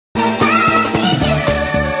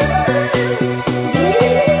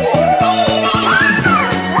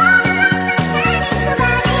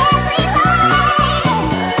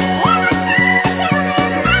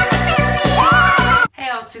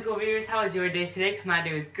day today because my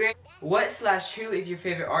day was great. What/who is your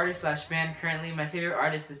favorite artist/band currently? My favorite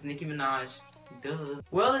artist is Nicki Minaj. Duh.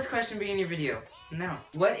 Will this question be in your video? No.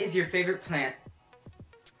 What is your favorite plant?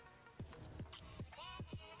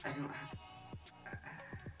 I don't have...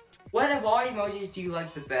 What of all emojis do you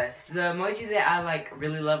like the best? The emoji that I like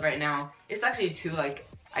really love right now, it's actually two, like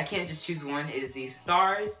I can't just choose one, is the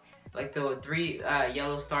stars, like the 3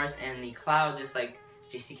 yellow stars, and the cloud, just like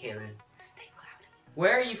JC Caitlin. Stay cloudy.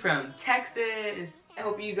 Where are you from? Texas! I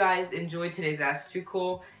hope you guys enjoyed today's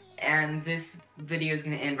Ask2Cool, and this video is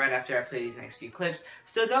going to end right after I play these next few clips.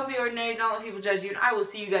 So don't be ordinary, don't let people judge you, and I will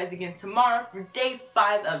see you guys again tomorrow for day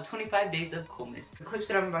 5 of 25 days of Coolmas. The clips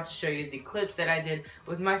that I'm about to show you is the clips that I did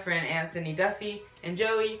with my friend Anthony Duffy and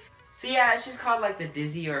Joey. So yeah, it's just called like the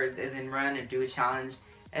Dizzy or and then run and do a challenge.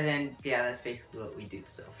 And then, yeah, that's basically what we do,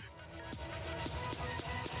 so.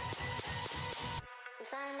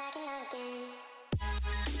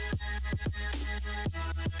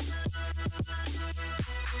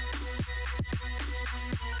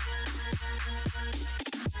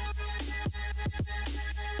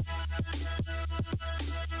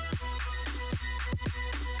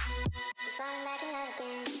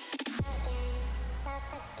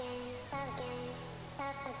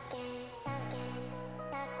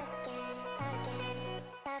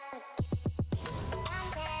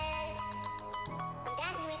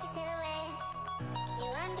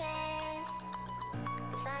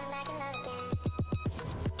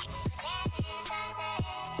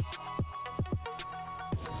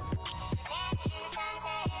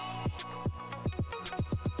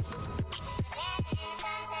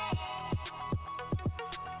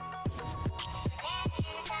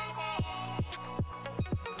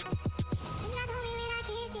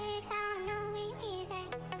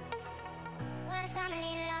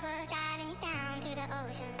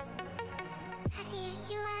 I see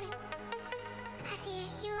it, you want it.